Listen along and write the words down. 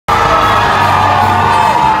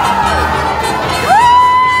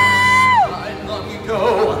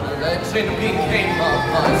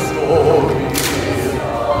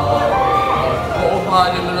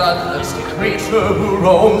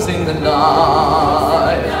roams in the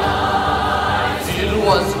night. It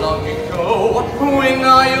was long ago when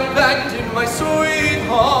I abandoned my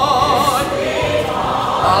sweetheart.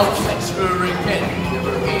 I'll catch her again, give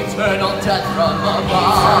her eternal death from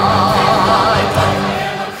above.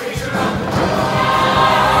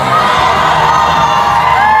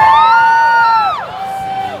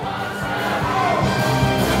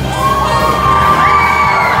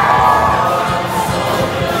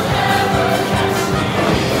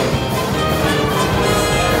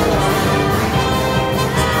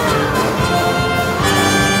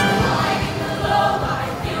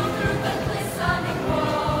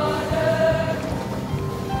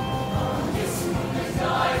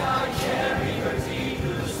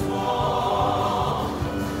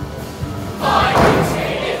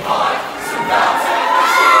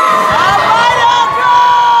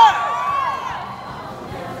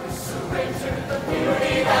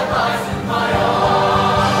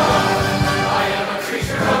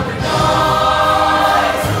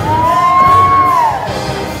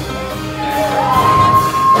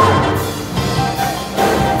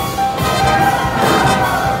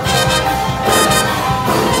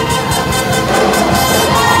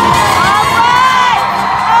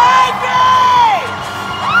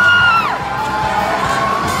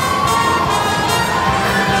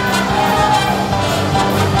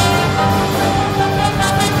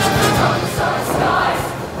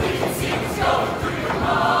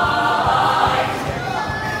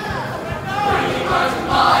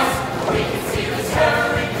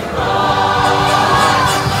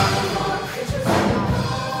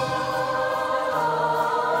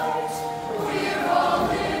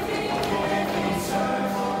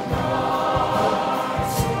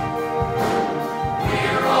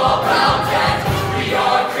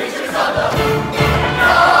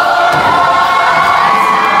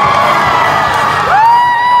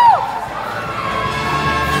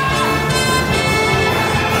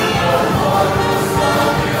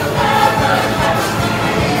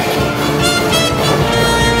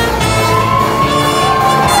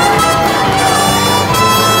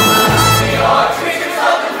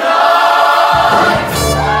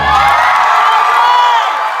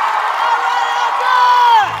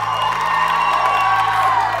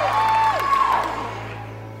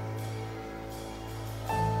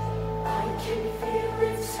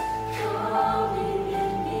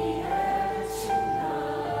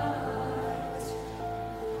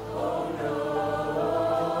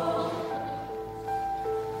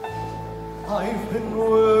 I've been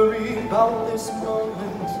worried about this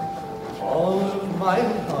moment all of my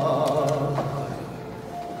life.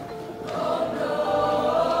 Oh no,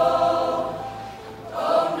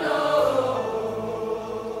 oh no.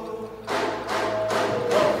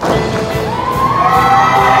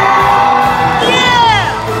 Yeah!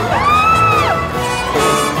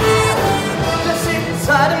 Just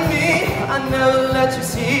inside of me, I never let you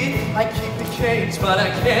see. I keep the cage, but I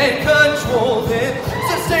can't control it.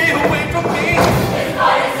 So stay away from me. His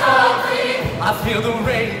body's ugly. I feel the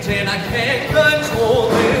rage and I can't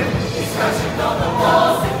control it. He's scratching on the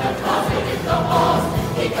walls, in the closet, in the halls.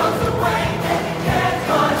 He comes away and he can't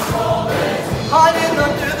control it. Hiding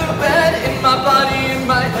under the bed, in my body, in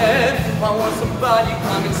my head. I want somebody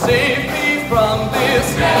come and save me from this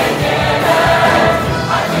negative.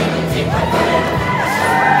 I feel it deep within.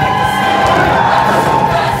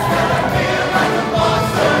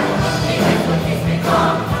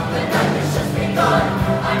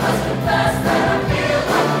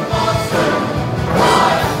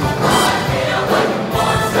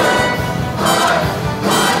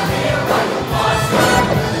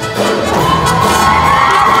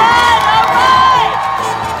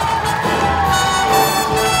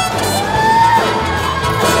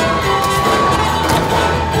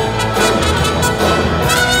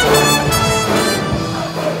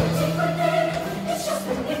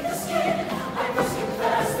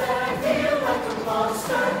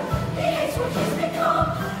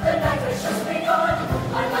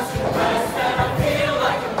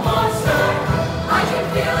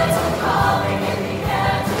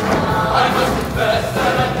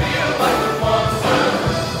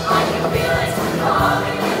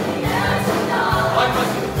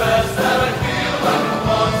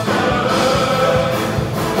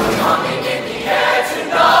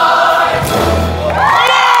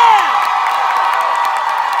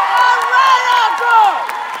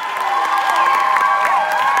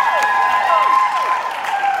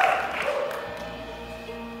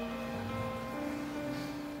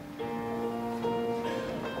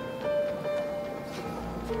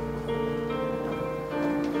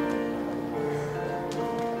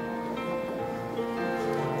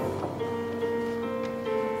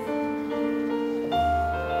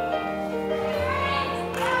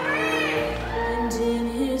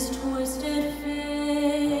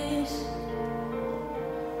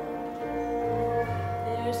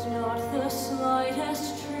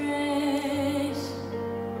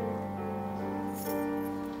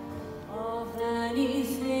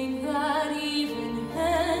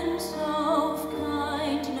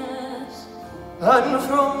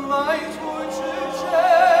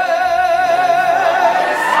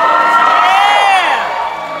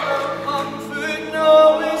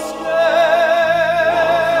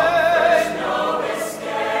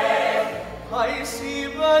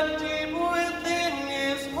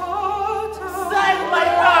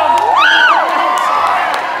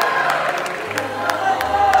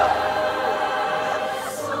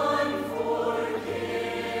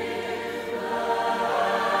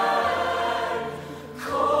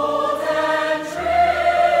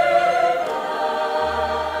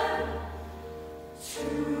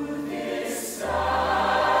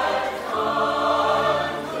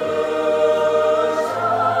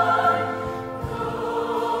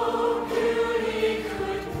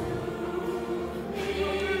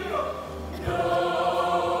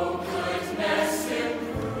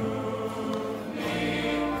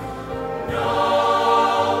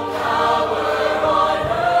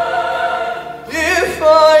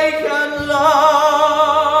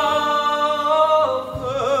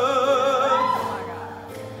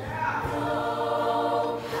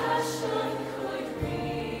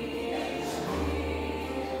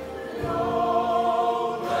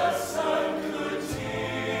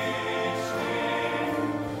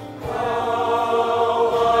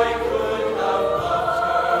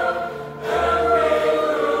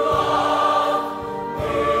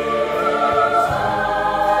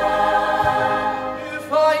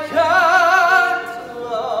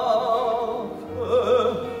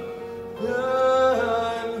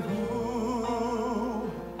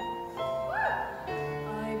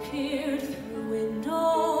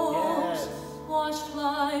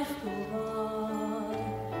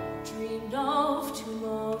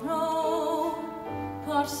 tomorrow,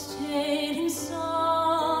 but stayed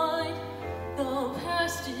inside. The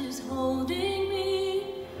past is holding me,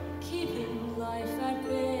 keeping life at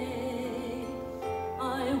bay.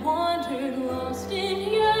 I wandered lost in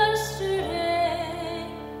yesterday,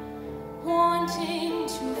 wanting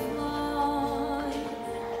to fly,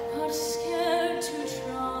 but scared to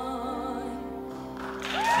try.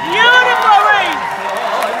 Beautiful, Reese!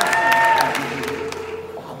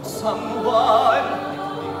 Someone,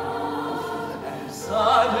 and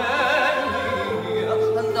suddenly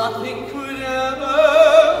nothing could ever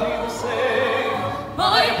be the same.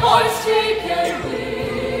 My heart's taken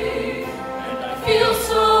leave, and I feel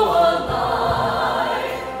so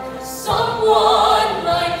alive. Someone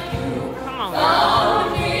like you found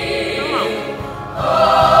me.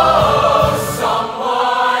 Oh,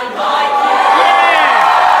 someone like you.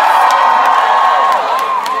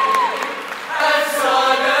 And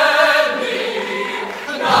suddenly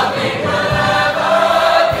nothing could ever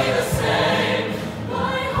be the same.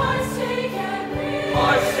 My heart's taken leave,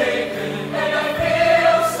 Heart's taken, and I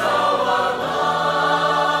feel so alive.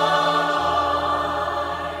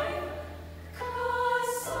 'cause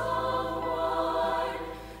someone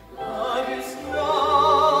Love is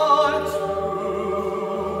not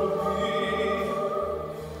true.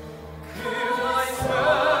 Give my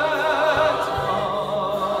hand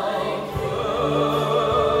on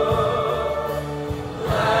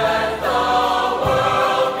let the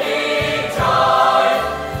world be done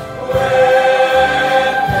with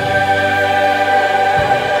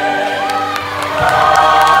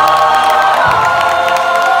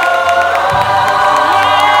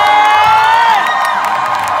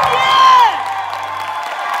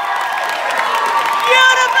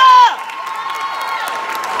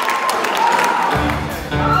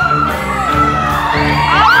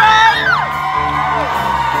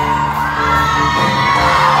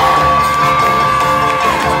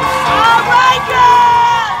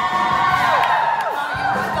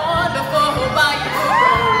wonderful by your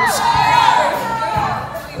rose.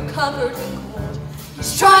 You covered in gold.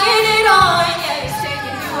 He's trying it on, yeah, he's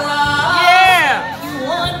taking you out. Yeah! You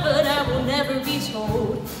want, but I will never be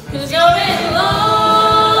told. 'Cause you're in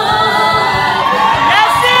love.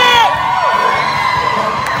 That's it!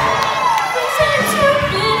 Pretend to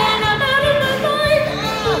be and I'm out of my mind.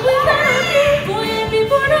 Without you, boy, I'd be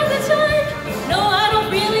bored all the time. No, I don't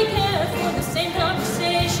really care for the same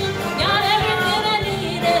conversation. Got everything I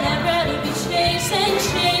need and I'd rather be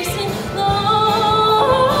chasing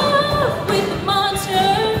love with the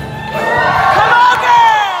monster. Come on,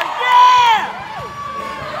 girls! Yeah!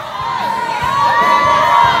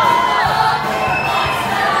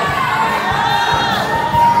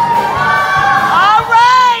 All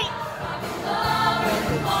right!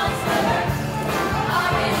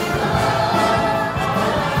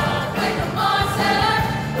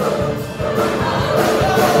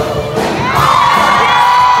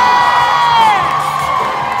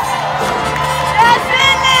 That's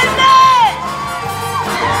it, Lizzie!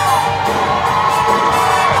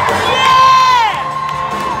 Yeah!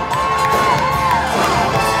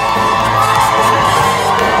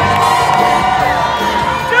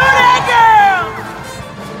 Do that, girl!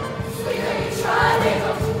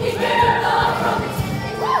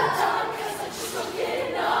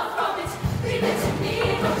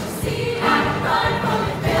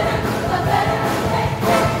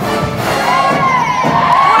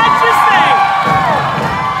 What you say?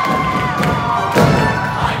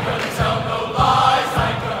 I'm gonna tell no lies,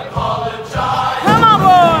 I'm gonna apologize. Come on,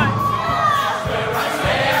 boy! Where I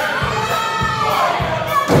stand,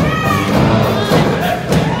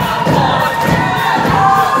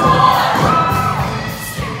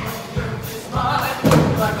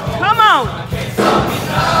 Come on! can't stop me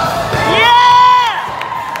now. Yeah!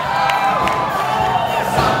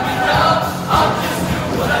 Stop me now. I'll just do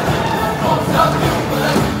what I do. Won't stop doing what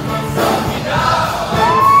I do. Can't stop me now.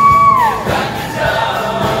 Can't back me down.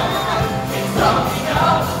 Can't stop me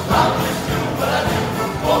now. I'll just do what I do.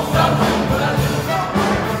 Won't stop doing what I do.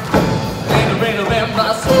 Ain't afraid to bend my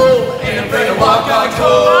soul. Ain't afraid to walk on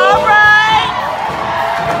cold. All right!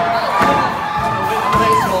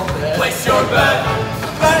 Place your bet.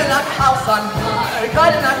 Burning like a house on fire,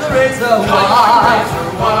 cutting like a razor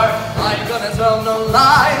wire. I ain't gonna tell no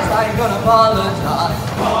lies, I ain't gonna apologize.